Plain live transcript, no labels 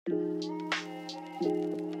I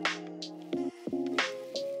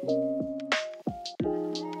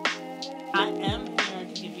am here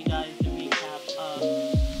to give you guys a recap of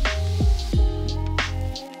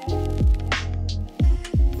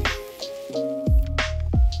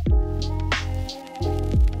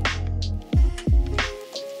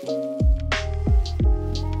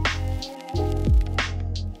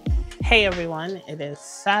Hey everyone, it is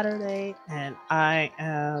Saturday and I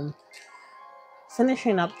am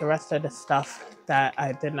finishing up the rest of the stuff that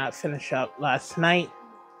I did not finish up last night.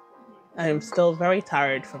 I am still very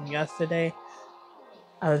tired from yesterday.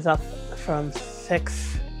 I was up from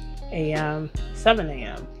 6 a.m., 7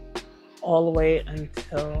 a.m., all the way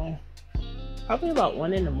until probably about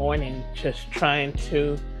 1 in the morning, just trying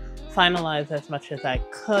to finalize as much as I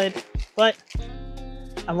could. But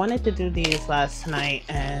I wanted to do these last night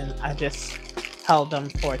and I just held them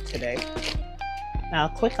for today. Now,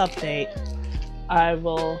 quick update. I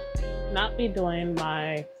will not be doing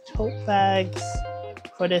my tote bags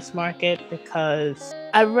for this market because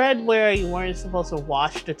I read where you weren't supposed to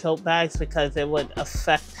wash the tote bags because it would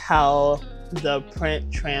affect how the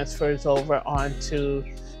print transfers over onto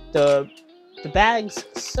the bags.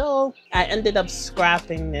 So I ended up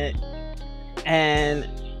scrapping it and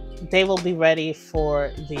they will be ready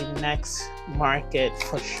for the next market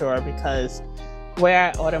for sure, because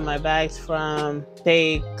where I order my bags from,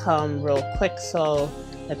 they come real quick, so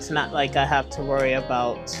it's not like I have to worry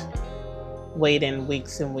about waiting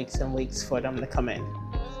weeks and weeks and weeks for them to come in.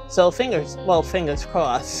 So fingers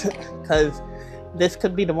crossed, because this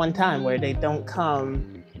could be the one time where they don't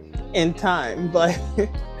come in time. But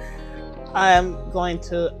I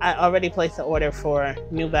already placed the order for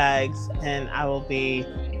new bags and I will be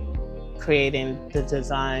creating the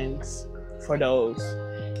designs for those,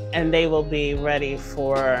 and they will be ready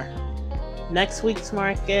for next week's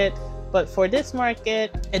market. But for this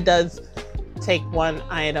market, it does take one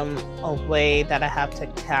item away that I have to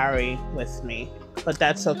carry with me, but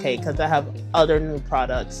that's okay because I have other new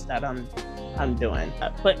products that I'm doing.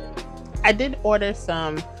 But I did order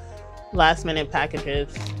some last minute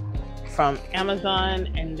packages from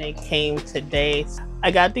Amazon and they came today.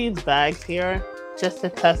 I got these bags here just to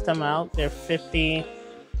test them out. They're 50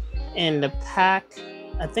 in the pack.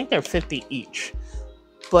 I think they're 50 each,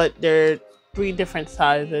 but they're 3 different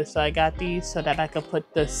sizes. So I got these so that I could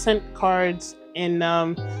put the scent cards in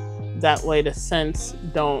them. That way the scents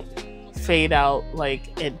don't fade out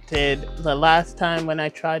like it did the last time when I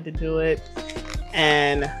tried to do it.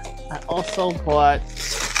 And I also bought,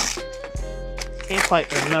 can't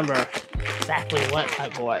quite remember exactly what I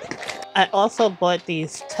bought. I also bought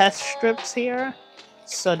these test strips here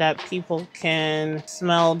so that people can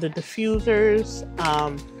smell the diffusers.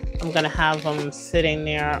 I'm gonna have them sitting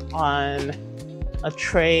there on a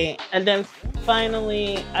tray. And then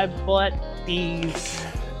finally, I bought these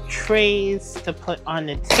trays to put on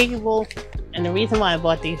the table. And the reason why I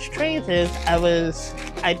bought these trays is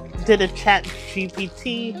I did a chat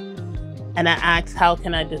GPT and I asked how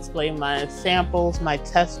can I display my samples, my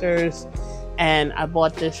testers, and I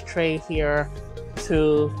bought this tray here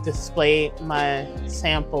to display my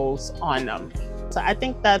samples on them. So I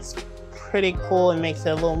think that's pretty cool. It makes it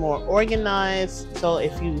a little more organized. So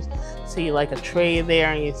if you see like a tray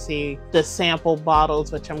there and you see the sample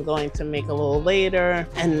bottles, which I'm going to make a little later,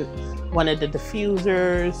 and one of the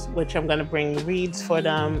diffusers, which I'm going to bring reeds for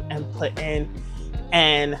them and put in,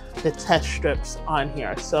 and the test strips on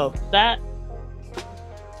here. So that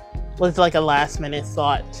was like a last minute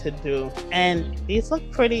thought to do, and these look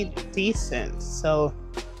pretty decent. So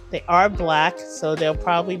they are black, so they'll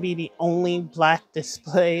probably be the only black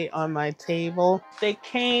display on my table. They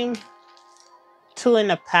came 2 in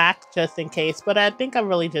a pack just in case, but I think I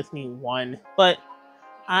really just need 1. But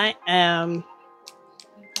I am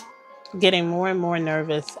getting more and more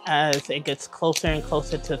nervous as it gets closer and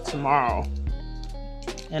closer to tomorrow,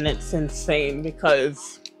 and it's insane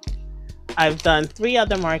because I've done 3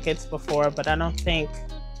 other markets before, but I don't think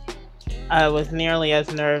I was nearly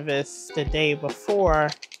as nervous the day before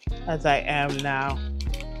as I am now.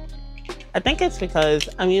 I think it's because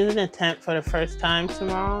I'm using a tent for the first time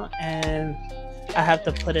tomorrow and I have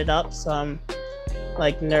to put it up, so I'm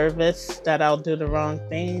like nervous that I'll do the wrong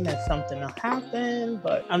thing and something will happen,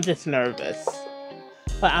 but I'm just nervous.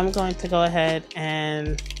 But I'm going to go ahead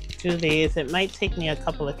and do these. It might take me a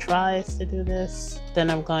couple of tries to do this.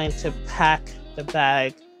 Then I'm going to pack the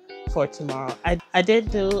bag for tomorrow. I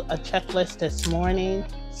did do a checklist this morning,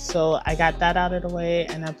 so I got that out of the way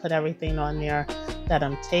and I put everything on there that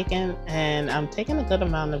I'm taking, and I'm taking a good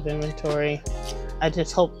amount of inventory. I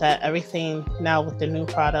just hope that everything now with the new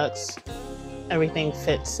products, everything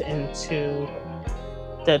fits into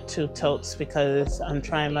the 2 totes because I'm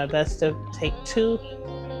trying my best to take 2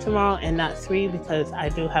 tomorrow and not 3 because I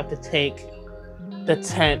do have to take the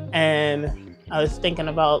tent, and I was thinking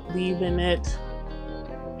about leaving it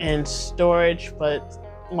in storage, but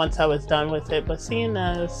once I was done with it, but seeing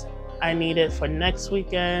as I need it for next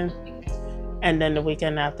weekend and then the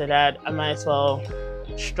weekend after that, I might as well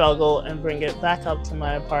struggle and bring it back up to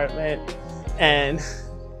my apartment, and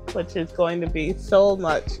which is going to be so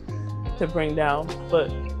much to bring down,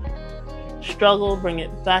 but struggle, bring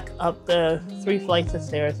it back up the 3 flights of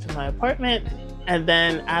stairs to my apartment. And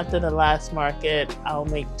then after the last market, I'll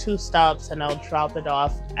make 2 stops and I'll drop it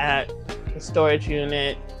off at the storage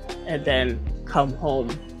unit and then come home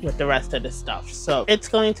with the rest of the stuff. So it's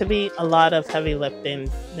going to be a lot of heavy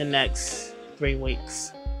lifting the next 3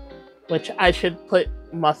 weeks, which I should put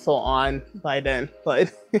muscle on by then,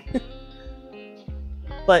 but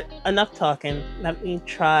but enough talking. Let me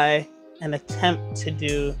try and attempt to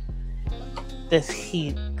do this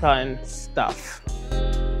heat gun stuff.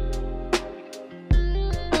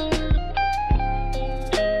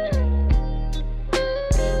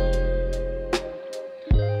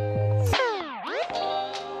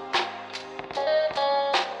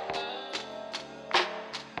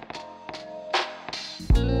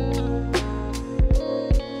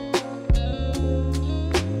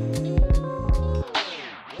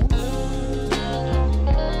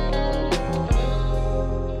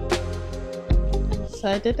 So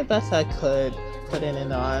I did the best I could putting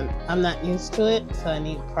it on. I'm not used to it, so I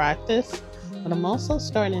need practice. But I'm also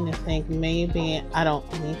starting to think maybe I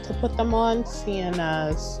don't need to put them on, seeing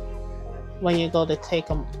as when you go to take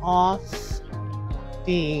them off,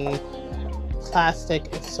 the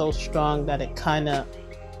plastic is so strong that it kind of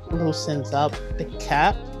loosens up the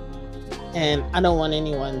cap. And I don't want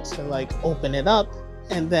anyone to like open it up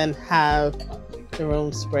and then have the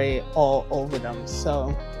room spray all over them.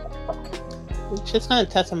 So just gonna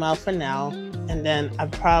test them out for now, and then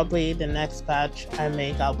the next batch I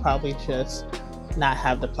make, I'll probably just not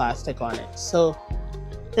have the plastic on it. So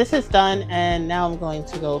this is done, and now I'm going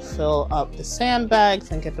to go fill up the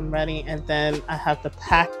sandbags and get them ready, and then I have to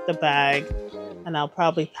pack the bag, and I'll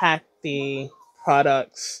probably pack the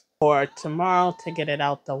products for tomorrow to get it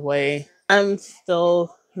out the way. I'm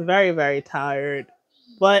still very, very tired,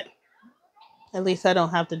 but at least I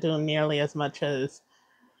don't have to do nearly as much as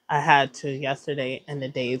I had to yesterday and the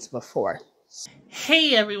days before.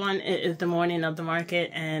 Hey everyone, it is the morning of the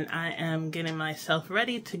market and I am getting myself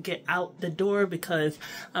ready to get out the door because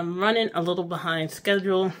I'm running a little behind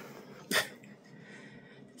schedule.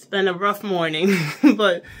 It's been a rough morning,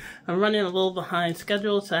 but I'm running a little behind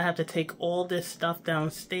schedule, so I have to take all this stuff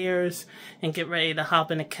downstairs and get ready to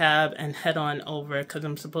hop in a cab and head on over because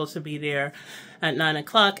I'm supposed to be there at 9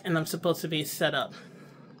 o'clock and I'm supposed to be set up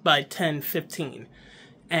by 10:15.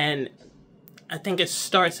 And I think it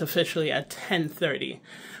starts officially at 10:30.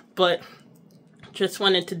 But just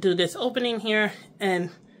wanted to do this opening here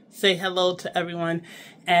and say hello to everyone.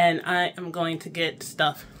 And I am going to get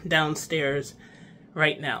stuff downstairs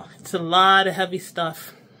right now. It's a lot of heavy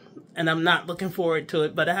stuff and I'm not looking forward to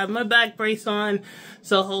it, but I have my back brace on,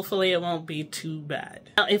 so hopefully it won't be too bad.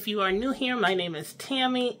 Now, if you are new here, my name is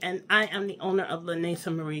Tammy, and I am the owner of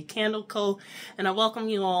Lanacia Marie Candle Co., and I welcome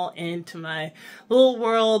you all into my little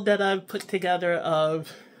world that I've put together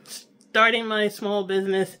of starting my small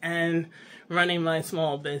business and running my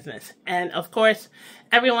small business. And of course,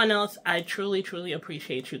 everyone else, I truly, truly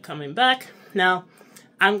appreciate you coming back. Now,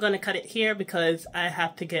 I'm going to cut it here because I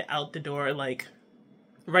have to get out the door, like,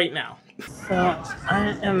 right now. So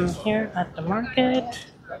I am here at the market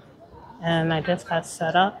and I just got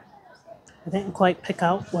set up. I didn't quite pick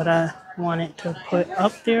out what I wanted to put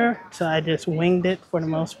up there, so I just winged it for the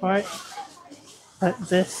most part. But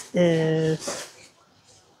this is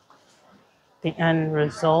the end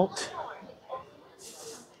result.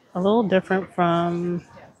 A little different from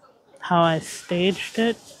how I staged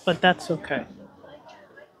it, but that's okay.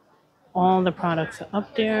 All the products are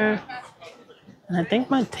up there. And I think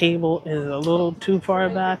my table is a little too far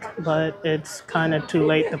back, but it's kind of too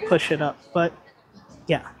late to push it up. But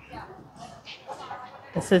yeah,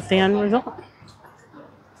 this is the end result.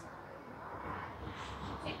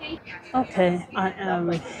 Okay, I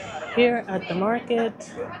am here at the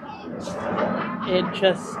market. It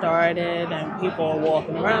just started and people are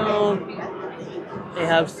walking around. They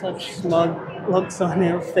have such smug looks on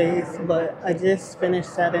their face, but I just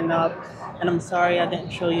finished setting up. And I'm sorry I didn't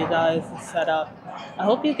show you guys the setup. I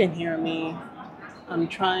hope you can hear me. I'm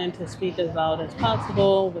trying to speak as loud as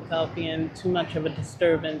possible without being too much of a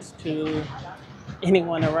disturbance to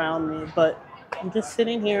anyone around me. But I'm just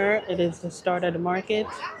sitting here. It is the start of the market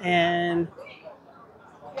and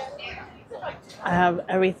I have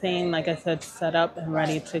everything, like I said, set up and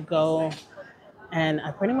ready to go. And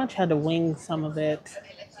I pretty much had to wing some of it.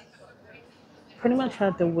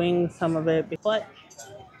 But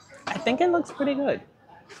I think it looks pretty good.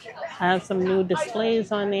 I have some new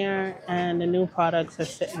displays on there, and the new products are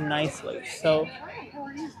sitting nicely. So,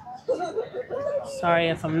 sorry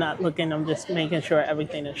if I'm not looking, I'm just making sure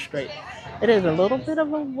everything is straight. It is a little bit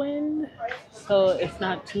of a wind, so it's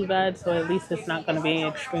not too bad. So, at least it's not going to be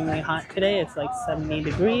extremely hot today. It's like 70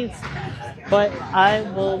 degrees. But I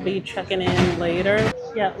will be checking in later.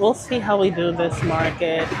 Yeah, we'll see how we do this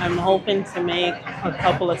market. I'm hoping to make a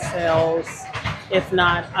couple of sales. If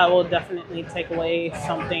not, I will definitely take away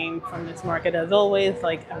something from this market as always,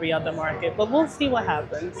 like every other market. But we'll see what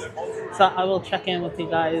happens. So I will check in with you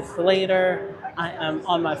guys later. I am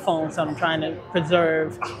on my phone, so I'm trying to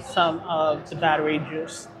preserve some of the battery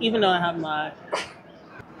juice. Even though I have my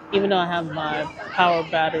power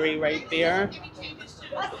battery right there.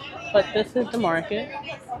 But this is the market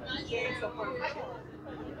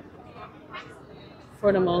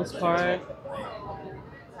for the most part.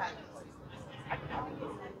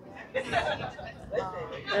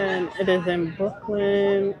 And it is in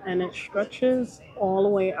Brooklyn, and it stretches all the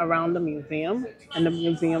way around the museum, and the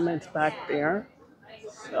museum is back there.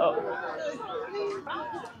 So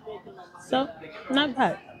not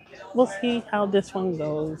bad. We'll see how this one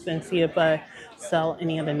goes and see if I sell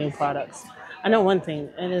any of the new products. I know one thing,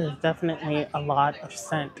 it is definitely a lot of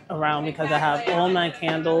scent around because I have all my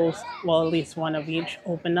candles, well, at least one of each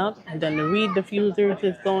open up, and then the reed diffusers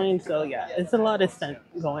is going. So yeah, it's a lot of scent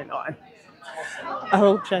going on. I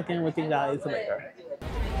will check in with you guys later.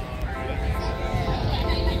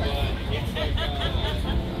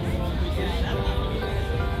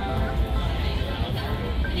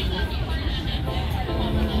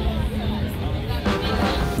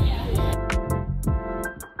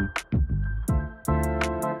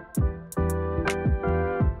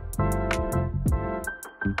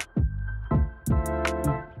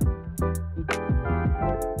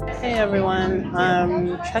 Hey everyone,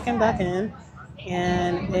 I'm checking back in,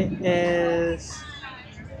 and it is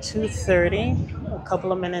 2:30, a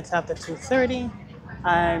couple of minutes after 2:30.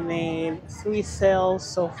 I made 3 sales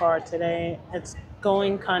so far today. It's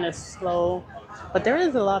going kind of slow, but there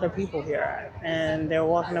is a lot of people here, and they're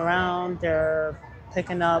walking around, they're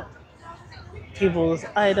picking up people's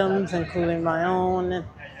items, including my own.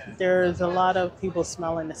 There's a lot of people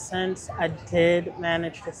smelling the scents. I did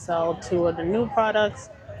manage to sell 2 of the new products,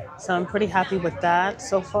 so I'm pretty happy with that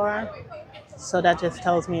so far. So that just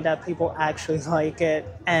tells me that people actually like it,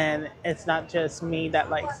 and it's not just me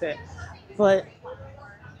that likes it. But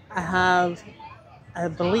I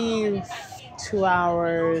believe, 2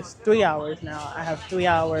 hours, 3 hours now. I have 3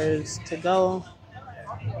 hours to go.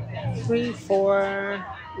 3, 4,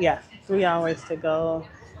 yeah, 3 hours to go.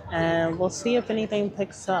 And we'll see if anything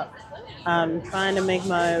picks up. I'm trying to make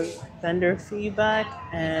my vendor feedback,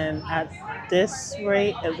 and at this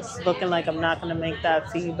rate, it's looking like I'm not going to make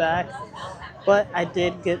that feedback. But I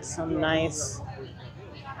did get some nice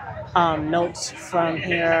notes from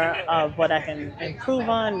here of what I can improve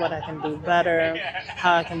on, what I can do better,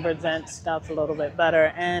 how I can present stuff a little bit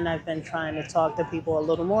better. And I've been trying to talk to people a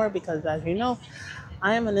little more because, as you know,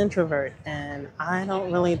 I am an introvert and I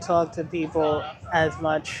don't really talk to people as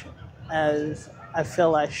much as I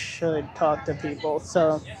feel I should talk to people.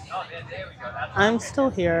 So I'm still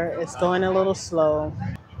here. It's going a little slow,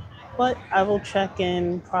 but I will check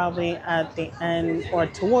in probably at the end or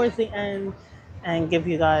towards the end and give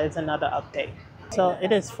you guys another update. So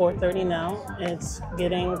it is 4:30 now. It's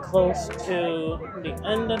getting close to the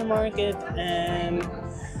end of the market, and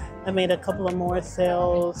I made a couple of more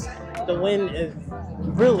sales. The wind is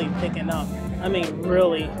really picking up. I mean,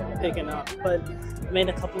 really picking up. But I made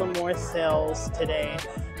a couple of more sales today,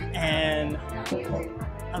 and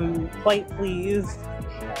I'm quite pleased.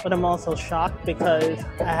 But I'm also shocked because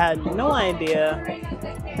I had no idea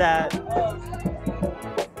that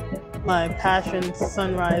my Passion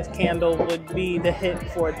Sunrise candle would be the hit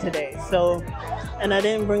for today. So, and I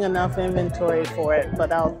didn't bring enough inventory for it,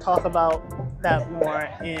 but I'll talk about that more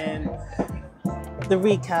in the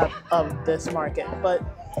recap of this market. But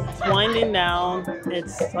it's winding down.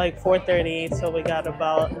 It's like 4:30, so we got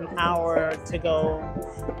about an hour to go,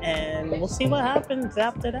 and we'll see what happens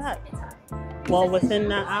after that. Well, within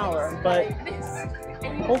that hour, but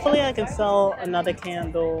hopefully I can sell another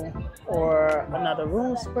candle or another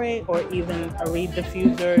room spray or even a reed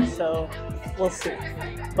diffuser, so we'll see.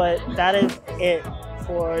 But that is it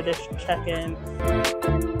for this check-in.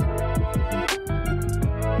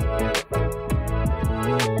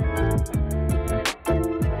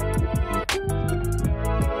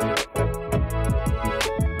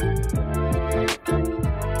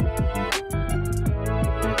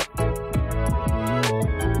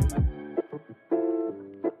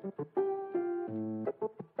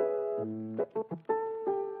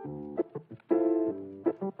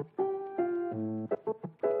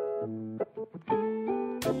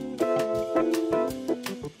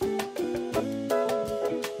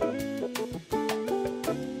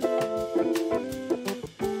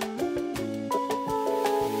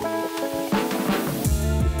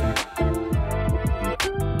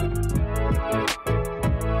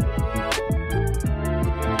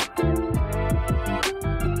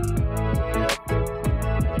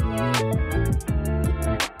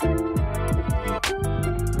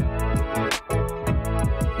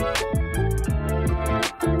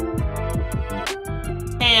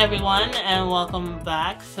 everyone, and welcome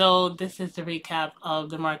back. So this is the recap of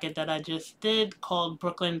the market that I just did called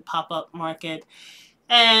Brooklyn Pop-Up Market.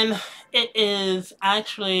 And it is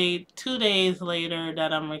actually 2 days later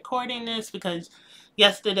that I'm recording this because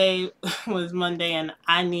yesterday was Monday and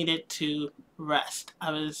I needed to rest. I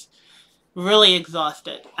was really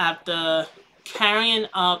exhausted after carrying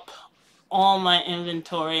up all my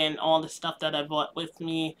inventory and all the stuff that I bought with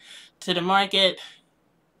me to the market,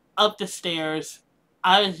 up the stairs.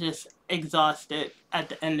 I was just exhausted at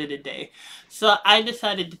the end of the day. So I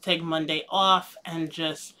decided to take Monday off and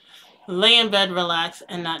just lay in bed, relax,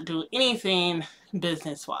 and not do anything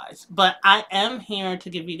business-wise. But I am here to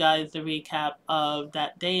give you guys the recap of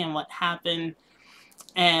that day and what happened.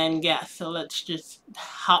 And yeah, so let's just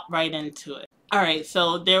hop right into it. Alright,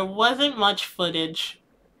 so there wasn't much footage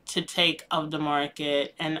to take of the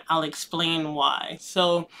market, and I'll explain why.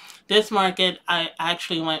 So this market, I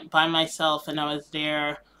actually went by myself and I was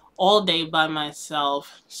there all day by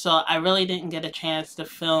myself. So I really didn't get a chance to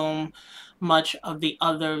film much of the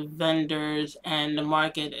other vendors and the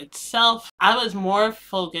market itself. I was more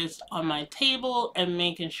focused on my table and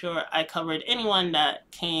making sure I covered anyone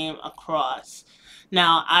that came across.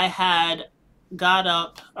 Now I had got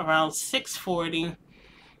up around 6:40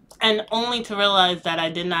 and only to realize that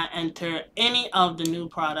I did not enter any of the new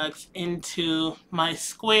products into my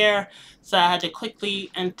square, so I had to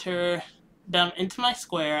quickly enter them into my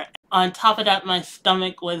square. On top of that, my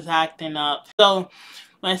stomach was acting up. So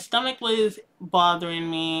my stomach was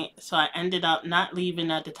bothering me, so I ended up not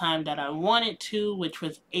leaving at the time that I wanted to, which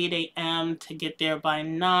was 8 a.m. to get there by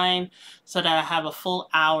 9, so that I have a full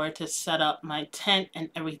hour to set up my tent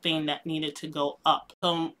and everything that needed to go up.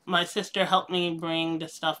 So my sister helped me bring the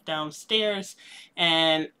stuff downstairs,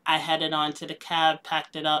 and I headed on to the cab,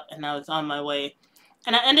 packed it up, and I was on my way.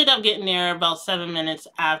 And I ended up getting there about 7 minutes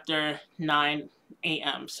after 9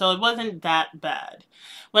 a.m. So it wasn't that bad.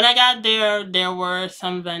 When I got there, there were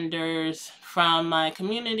some vendors from my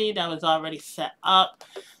community that was already set up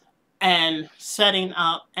and setting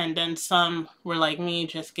up, and then some were like me,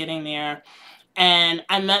 just getting there. And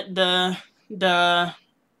I met the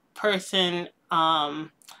person, I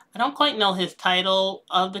don't quite know his title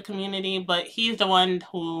of the community, but he's the one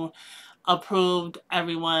who approved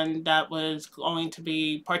everyone that was going to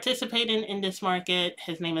be participating in this market.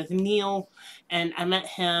 His name is Neil, and I met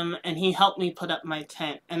him and he helped me put up my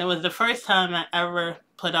tent. And it was the first time I ever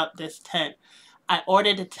put up this tent. I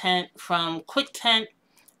ordered a tent from Quick Tent,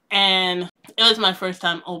 and it was my first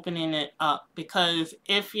time opening it up because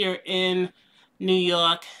if you're in New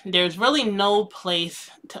York, there's really no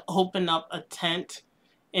place to open up a tent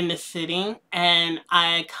in the city, and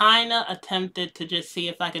I kind of attempted to just see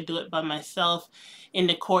if I could do it by myself in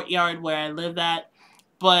the courtyard where I live at,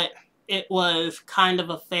 but it was kind of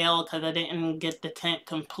a fail because I didn't get the tent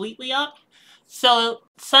completely up. So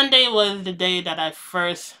Sunday was the day that I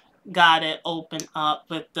first got it open up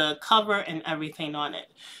with the cover and everything on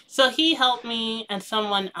it. So he helped me and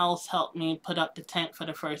someone else helped me put up the tent for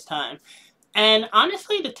the first time. And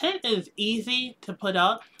honestly, the tent is easy to put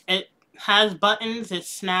up. It has buttons, it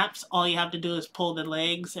snaps. All you have to do is pull the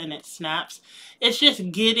legs and it snaps. It's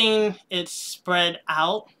just getting it spread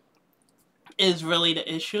out is really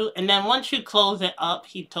the issue. And then once you close it up,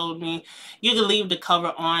 he told me you can leave the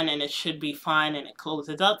cover on and it should be fine, and it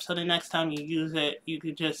closes up. So the next time you use it, you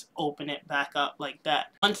could just open it back up like that.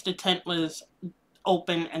 Once the tent was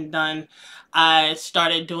open and done, I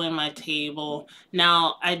started doing my table.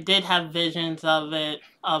 Now I did have visions of it,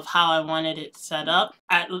 of how I wanted it set up.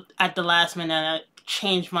 At the last minute I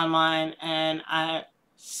changed my mind and I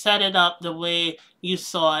set it up the way you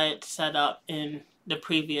saw it set up in the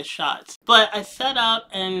previous shots. But I set up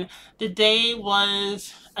and the day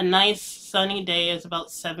was a nice sunny day. It's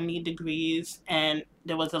about 70 degrees and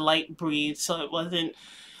there was a light breeze, so it wasn't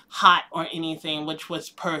hot or anything, which was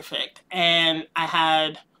perfect. And I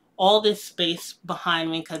had all this space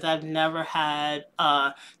behind me because I've never had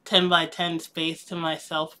a 10 by 10 space to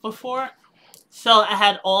myself before. So I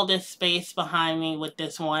had all this space behind me with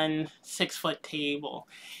this one 6-foot table.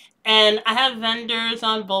 And I have vendors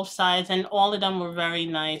on both sides, and all of them were very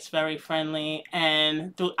nice, very friendly.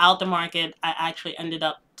 And throughout the market, I actually ended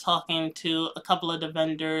up talking to a couple of the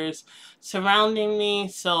vendors surrounding me.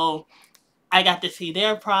 So I got to see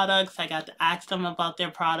their products, I got to ask them about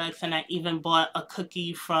their products, and I even bought a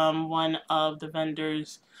cookie from one of the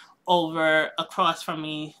vendors over across from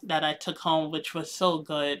me that I took home, which was so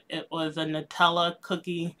good. It was a Nutella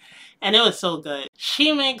cookie, and it was so good.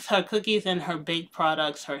 She makes her cookies and her baked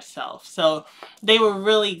products herself, so they were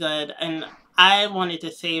really good, and I wanted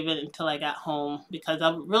to save it until I got home because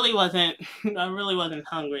I really wasn't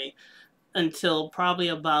hungry. until probably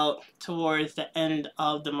about towards the end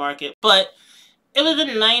of the market. But it was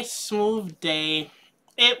a nice, smooth day.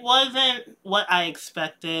 It wasn't what I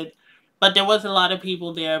expected, but there was a lot of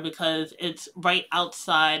people there because it's right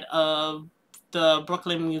outside of the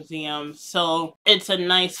Brooklyn Museum. So it's a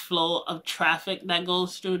nice flow of traffic that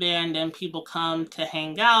goes through there, and then people come to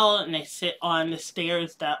hang out and they sit on the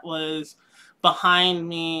stairs that was behind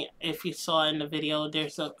me. If you saw in the video,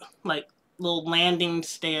 there's a like little landing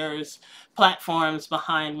stairs platforms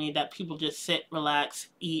behind me that people just sit, relax,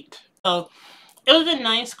 eat. So it was a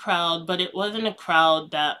nice crowd, but it wasn't a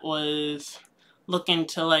crowd that was looking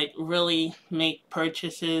to like really make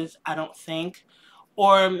purchases, I don't think.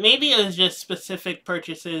 Or maybe it was just specific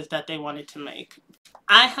purchases that they wanted to make.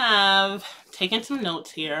 I have taken some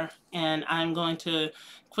notes here, and I'm going to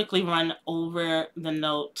quickly run over the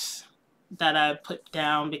notes that I put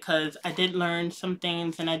down because I did learn some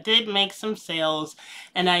things and I did make some sales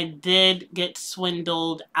and I did get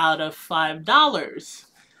swindled out of $5.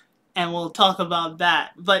 And we'll talk about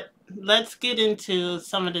that. But let's get into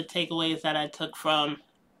some of the takeaways that I took from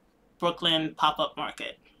Brooklyn Pop-Up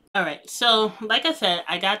Market. All right, so like I said,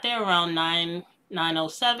 I got there around 9:07,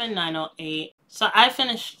 9:08. So I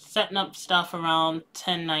finished setting up stuff around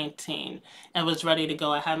 10:19 and was ready to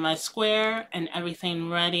go. I had my square and everything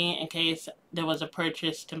ready in case there was a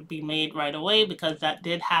purchase to be made right away, because that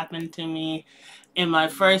did happen to me in my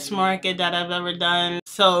first market that I've ever done.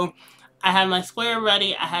 So I had my square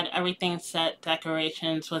ready, I had everything set,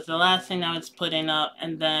 decorations was the last thing I was putting up,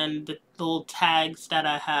 and then the little tags that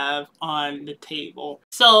I have on the table.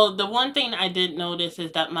 So the one thing I did notice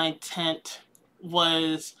is that my tent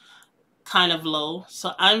was kind of low.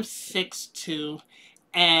 So I'm 6'2",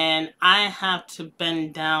 and I have to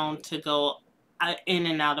bend down to go in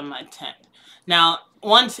and out of my tent. Now,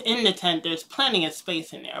 once in the tent, there's plenty of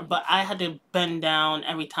space in there, but I had to bend down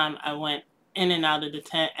every time I went in and out of the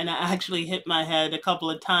tent, and I actually hit my head a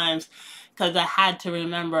couple of times because I had to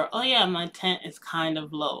remember, oh yeah, my tent is kind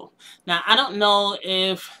of low. Now, I don't know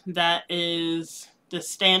if that is the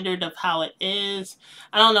standard of how it is.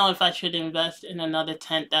 I don't know if I should invest in another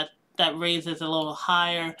tent that raises a little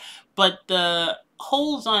higher, but the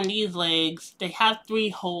holes on these legs, they have 3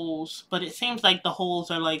 holes, but it seems like the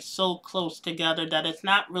holes are like so close together that it's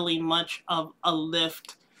not really much of a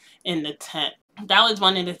lift in the tent. That was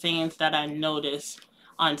one of the things that I noticed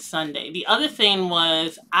on Sunday. The other thing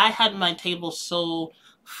was I had my table so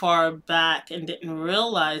far back and didn't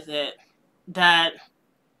realize it that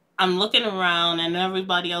I'm looking around and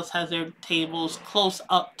everybody else has their tables close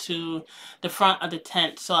up to the front of the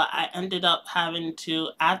tent. So I ended up having to,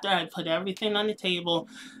 after I put everything on the table,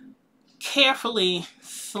 carefully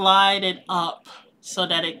slide it up so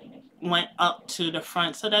that it went up to the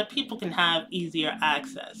front so that people can have easier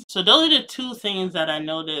access. So those are the 2 things that I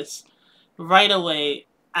noticed right away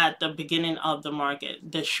at the beginning of the market.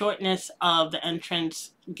 The shortness of the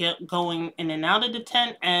entrance going in and out of the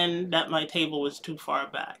tent, and that my table was too far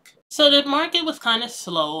back. So the market was kind of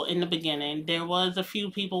slow in the beginning. There was a few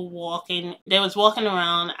people walking. They was walking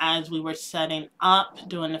around as we were setting up,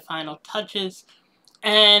 doing the final touches.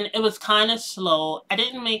 And it was kind of slow. I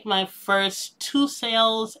didn't make my first 2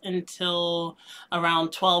 sales until around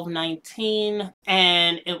 12:19,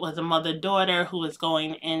 and it was a mother-daughter who was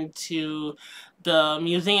going into the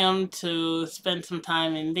museum to spend some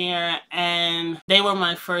time in there, and they were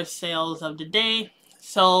my first sales of the day.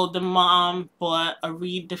 So the mom bought a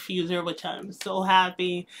reed diffuser, which I'm so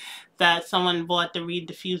happy that someone bought the reed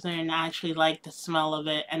diffuser and I actually liked the smell of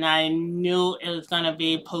it. And I knew it was going to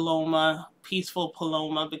be Paloma, Peaceful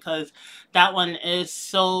Paloma, because that one is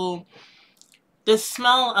so, the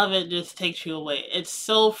smell of it just takes you away. It's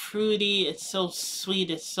so fruity, it's so sweet,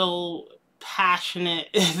 it's so passionate.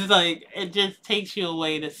 It's like, it just takes you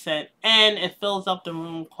away, the scent, and it fills up the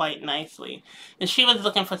room quite nicely. And she was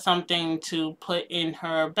looking for something to put in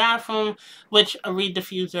her bathroom, which a reed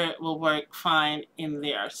diffuser will work fine in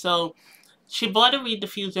there. So she bought a reed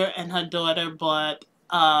diffuser, and her daughter bought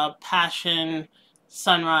Passion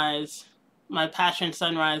Sunrise, my Passion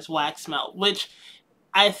Sunrise wax melt, which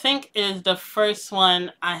I think is the first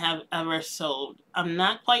one I have ever sold. I'm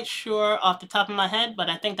not quite sure off the top of my head, but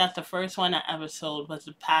I think that's the first one I ever sold, was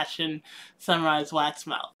the Passion Sunrise wax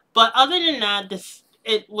melt. But other than that,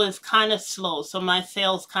 it was kind of slow. So my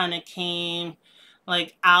sales kind of came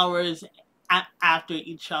like hours after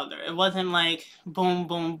each other. It wasn't like boom,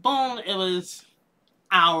 boom, boom. It was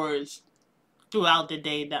hours throughout the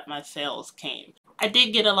day that my sales came. I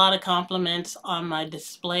did get a lot of compliments on my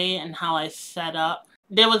display and how I set up.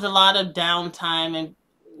 There was a lot of downtime and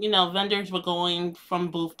vendors were going from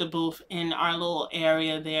booth to booth in our little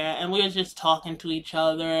area there, and we were just talking to each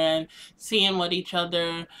other and seeing what each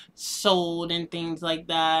other sold and things like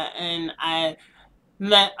that. And I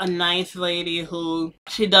met a nice lady who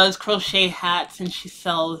she does crochet hats and she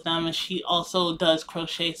sells them, and she also does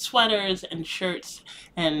crochet sweaters and shirts,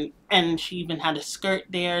 and she even had a skirt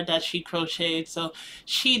there that she crocheted. So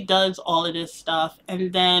she does all of this stuff.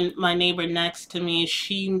 And then my neighbor next to me,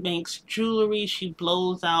 she makes jewelry. She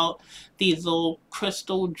blows out these little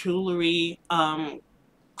crystal jewelry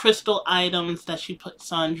crystal items that she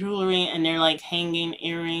puts on jewelry, and they're like hanging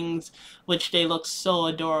earrings, which they look so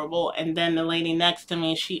adorable. And then the lady next to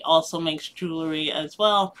me, she also makes jewelry as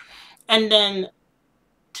well. And then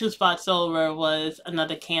two spots over was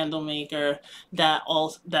another candle maker that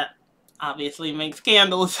obviously makes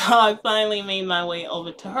candles. So I finally made my way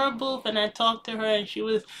over to her booth and I talked to her, and she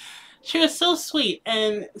was so sweet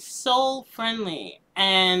and so friendly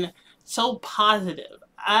and so positive.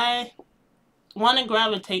 I want to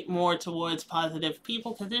gravitate more towards positive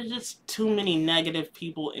people because there's just too many negative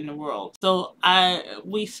people in the world. So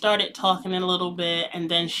we started talking a little bit, and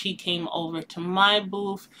then she came over to my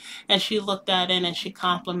booth and she looked at it and she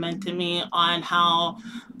complimented me on how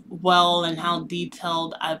well and how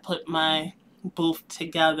detailed I put my booth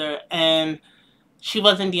together. And she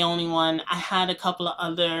wasn't the only one. I had a couple of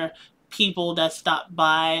other people that stopped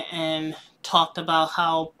by and talked about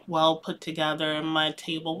how well put together my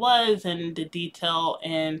table was and the detail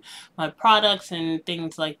in my products and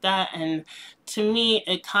things like that. And to me,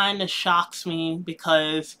 it kind of shocks me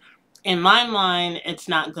because in my mind, it's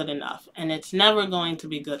not good enough, and it's never going to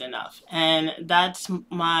be good enough. And that's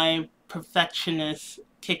my perfectionist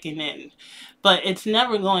kicking in. But it's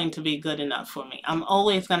never going to be good enough for me. I'm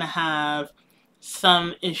always going to have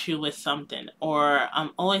some issue with something, or I'm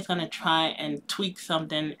always going to try and tweak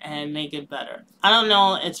something and make it better. I don't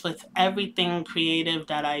know, it's with everything creative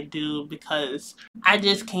that I do, because I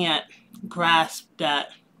just can't grasp that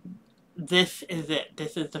this is it,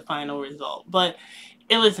 this is the final result. But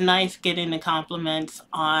it was nice getting the compliments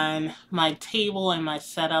on my table and my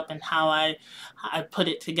setup and how I put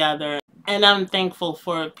it together. And I'm thankful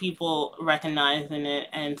for people recognizing it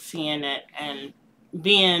and seeing it and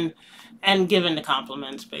being and giving the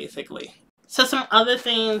compliments, basically. So some other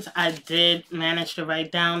things I did manage to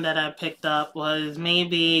write down that I picked up was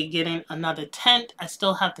maybe getting another tent. I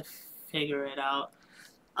still have to figure it out.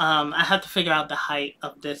 I have to figure out the height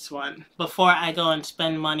of this one before I go and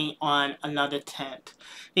spend money on another tent.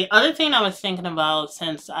 The other thing I was thinking about,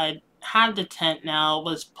 since I have the tent now,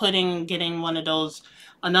 was getting one of those,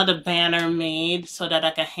 another banner made so that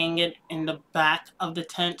I can hang it in the back of the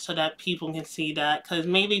tent so that people can see that. Because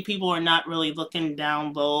maybe people are not really looking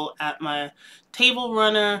down low at my table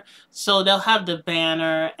runner. So they'll have the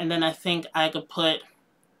banner, and then I think I could put,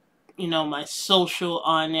 my social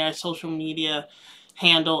media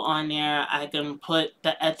handle on there. I can put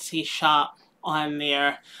the Etsy shop on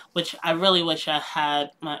there, which I really wish I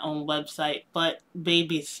had my own website, but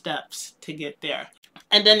baby steps to get there.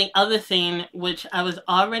 And then the other thing, which I was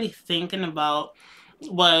already thinking about,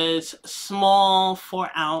 was small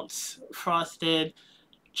 4-ounce frosted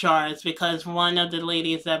jars, because one of the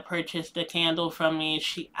ladies that purchased the candle from me,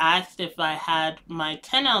 she asked if I had my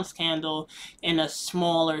 10-ounce candle in a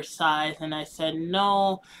smaller size, and I said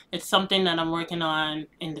no. It's something that I'm working on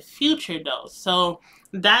in the future though. So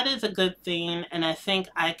that is a good thing, and I think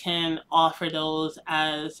I can offer those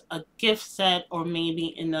as a gift set or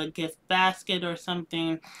maybe in a gift basket or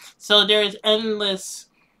something. So there's endless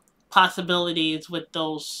possibilities with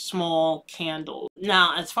those small candles.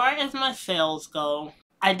 Now, as far as my sales go,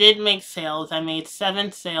 I did make sales. I made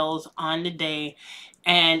 7 sales on the day,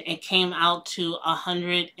 and it came out to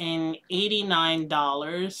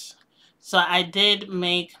 $189. So I did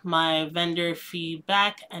make my vendor fee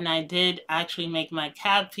back, and I did actually make my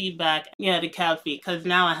cab fee back. Yeah, the cab fee, because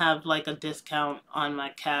now I have like a discount on my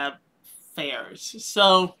cab fares.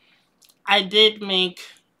 So I did make,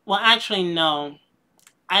 well, actually, no.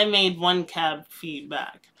 I made 1 cab fee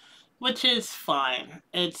back, which is fine.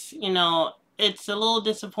 It's a little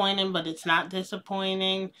disappointing, but it's not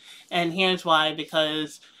disappointing. And here's why: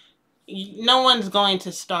 because no one's going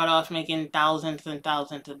to start off making thousands and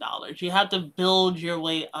thousands of dollars. You have to build your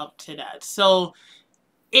way up to that. So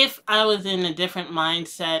if I was in a different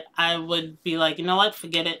mindset, I would be like, you know what,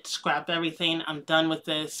 forget it, scrap everything, I'm done with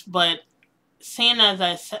this. But seeing as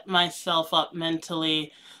I set myself up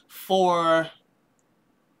mentally for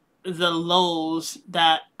the lows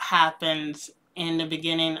that happens in the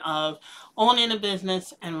beginning of owning a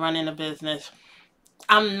business and running a business,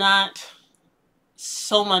 I'm not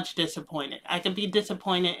so much disappointed. I could be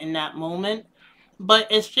disappointed in that moment, but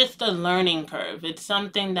it's just a learning curve. It's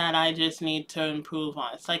something that I just need to improve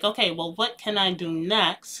on. It's like, okay, well, what can I do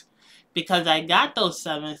next? Because I got those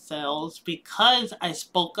 7 sales, because I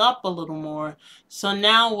spoke up a little more. So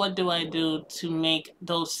now what do I do to make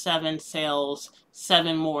those 7 sales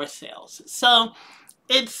 7 more sales? So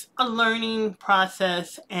it's a learning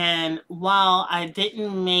process, and while I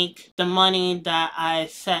didn't make the money that I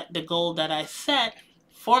set, the goal that I set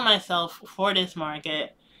for myself for this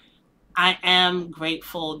market, I am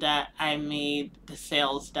grateful that I made the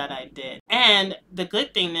sales that I did. And the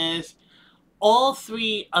good thing is, all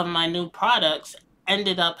 3 of my new products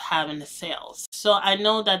ended up having the sales. So I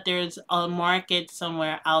know that there's a market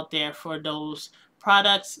somewhere out there for those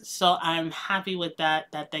products. So I'm happy with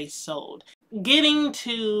that, that they sold. Getting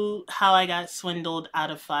to how I got swindled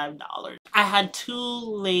out of $5. I had 2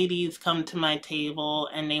 ladies come to my table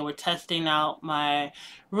and they were testing out my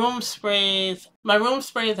room sprays. My room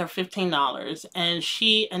sprays are $15, and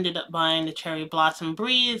she ended up buying the Cherry Blossom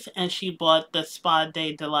Breeze and she bought the Spa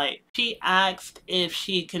Day Delight. She asked if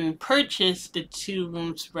she can purchase the 2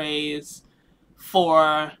 room sprays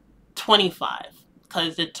for $25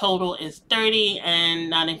 because the total is $30 and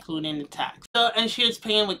not including the tax. So, and she was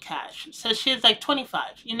paying with cash. So she was like, 25,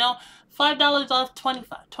 you know, $5 off,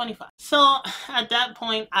 25, 25. So at that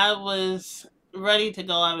point I was ready to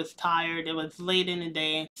go. I was tired. It was late in the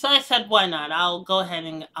day. So I said, why not? I'll go ahead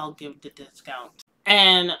and I'll give the discount.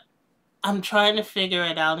 And I'm trying to figure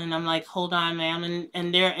it out, and I'm like, hold on, ma'am.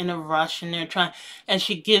 And they're in a rush, and they're trying, and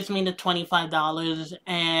she gives me the $25,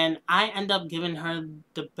 and I end up giving her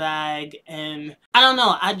the bag. And I don't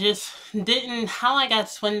know, I just didn't, how I got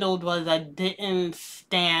swindled was I didn't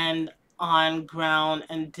stand on ground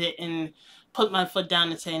and didn't put my foot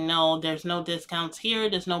down and say, no, there's no discounts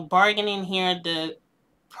here. There's no bargaining here. The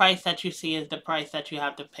price that you see is the price that you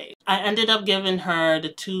have to pay. I ended up giving her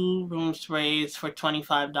the 2 room sprays for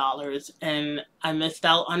 $25, and I missed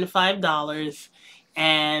out on the $5.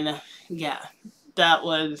 And yeah, that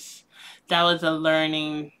was a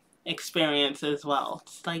learning experience as well.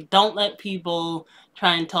 It's like, don't let people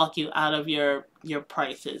try and talk you out of your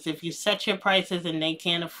prices. If you set your prices and they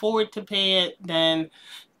can't afford to pay it, then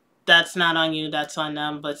that's not on you, that's on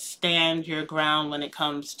them. But stand your ground when it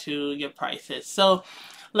comes to your prices. So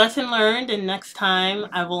lesson learned, and next time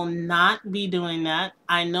I will not be doing that.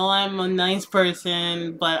 I know I'm a nice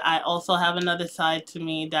person, but I also have another side to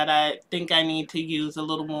me that I think I need to use a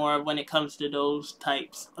little more when it comes to those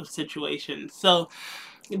types of situations. So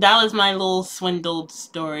that was my little swindled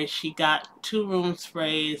story. She got 2 room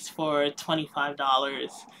sprays for $25,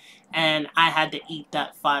 and I had to eat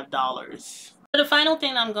that $5. The final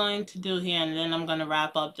thing I'm going to do here, and then I'm going to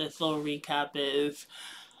wrap up this little recap, is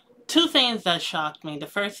 2 things that shocked me. The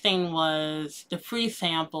first thing was the free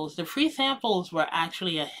samples. The free samples were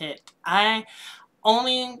actually a hit. I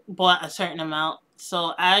only bought a certain amount,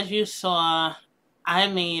 so as you saw, I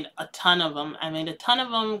made a ton of them. I made a ton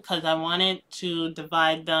of them because I wanted to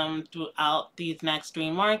divide them throughout these next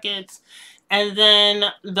 3 markets. And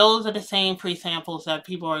then those are the same free samples that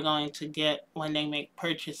people are going to get when they make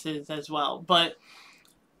purchases as well. But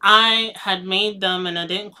I had made them and I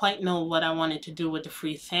didn't quite know what I wanted to do with the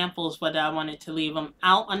free samples, whether I wanted to leave them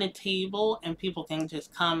out on the table and people can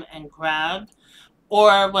just come and grab,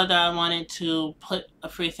 or whether I wanted to put a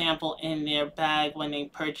free sample in their bag when they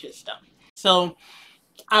purchased them. So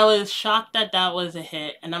I was shocked that that was a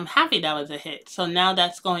hit, and I'm happy that was a hit. So now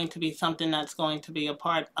that's going to be something that's going to be a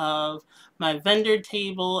part of my vendor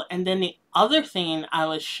table. And then the other thing I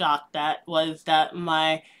was shocked at was that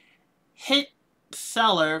my hit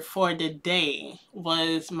seller for the day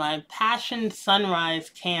was my Passion Sunrise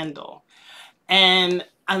candle. And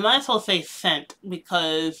I might as well say scent,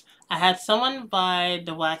 because I had someone buy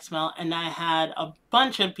the wax melt and I had a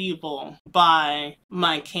bunch of people buy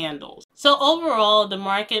my candles. So overall, the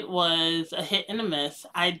market was a hit and a miss.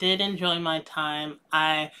 I did enjoy my time.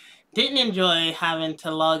 I didn't enjoy having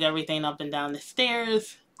to lug everything up and down the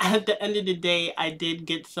stairs. At the end of the day, I did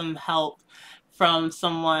get some help from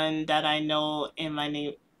someone that I know in my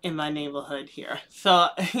neighborhood here. So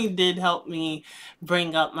he did help me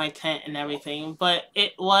bring up my tent and everything, but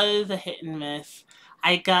it was a hit and miss.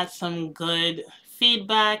 I got some good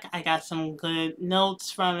feedback. I got some good notes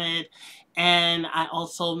from it. And I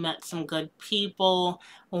also met some good people.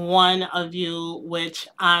 One of you, which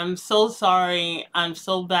I'm so sorry, I'm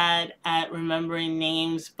so bad at remembering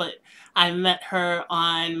names, but I met her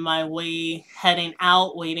on my way heading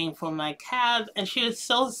out, waiting for my cab, and she was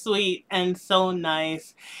so sweet and so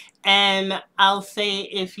nice. And I'll say,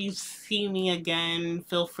 if you see me again,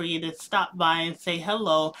 feel free to stop by and say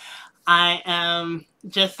hello. I am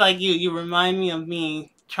just like you. You remind me of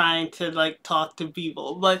me, trying to like talk to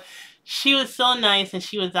people. But she was so nice, and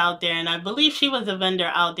she was out there, and I believe she was a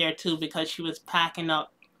vendor out there too, because she was packing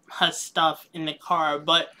up her stuff in the car.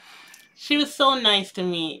 But she was so nice to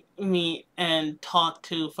meet and talk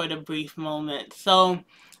to for the brief moment. So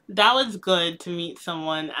that was good to meet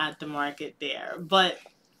someone at the market there. But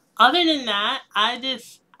other than that,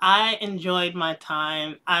 I enjoyed my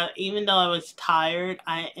time. Even though I was tired,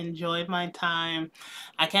 I enjoyed my time.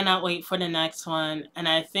 I cannot wait for the next one. And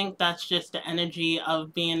I think that's just the energy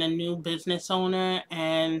of being a new business owner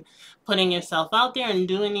and putting yourself out there and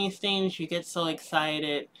doing these things. You get so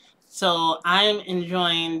excited. So I'm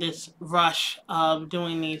enjoying this rush of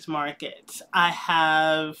doing these markets. I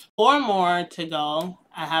have 4 more to go.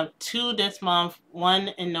 I have 2 this month, 1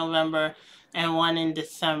 in November and 1 in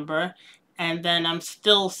December. And then I'm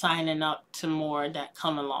still signing up to more that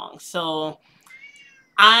come along. So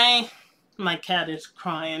my cat is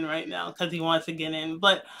crying right now because he wants to get in.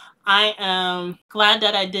 But I am glad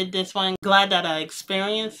that I did this one. Glad that I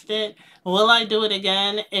experienced it. Will I do it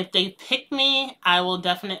again? If they pick me, I will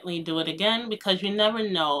definitely do it again, because you never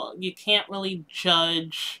know. You can't really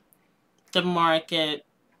judge the market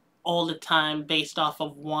all the time based off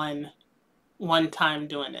of one time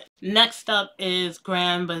doing it. Next up is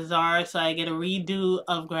Grand Bazaar, so I get a redo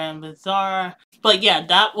of Grand Bazaar. But yeah,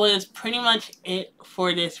 that was pretty much it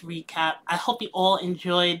for this recap. I hope you all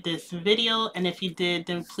enjoyed this video, and if you did,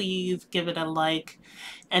 then please give it a like.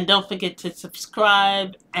 And don't forget to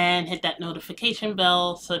subscribe and hit that notification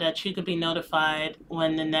bell so that you could be notified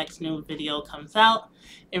when the next new video comes out.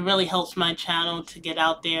 It really helps my channel to get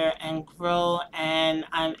out there and grow, and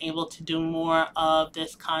I'm able to do more of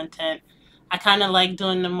this content. I kind of like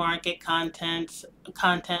doing the market content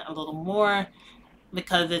a little more,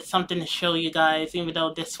 because it's something to show you guys. Even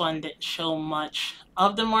though this one didn't show much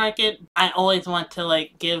of the market, I always want to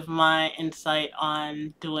like give my insight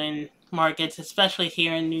on doing markets, especially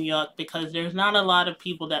here in New York, because there's not a lot of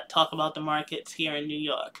people that talk about the markets here in New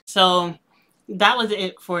York. So that was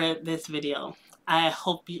it for this video. I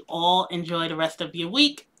hope you all enjoy the rest of your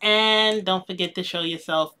week, and don't forget to show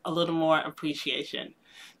yourself a little more appreciation.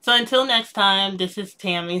 So until next time, this is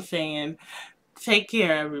Tammy saying, take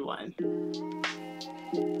care, everyone.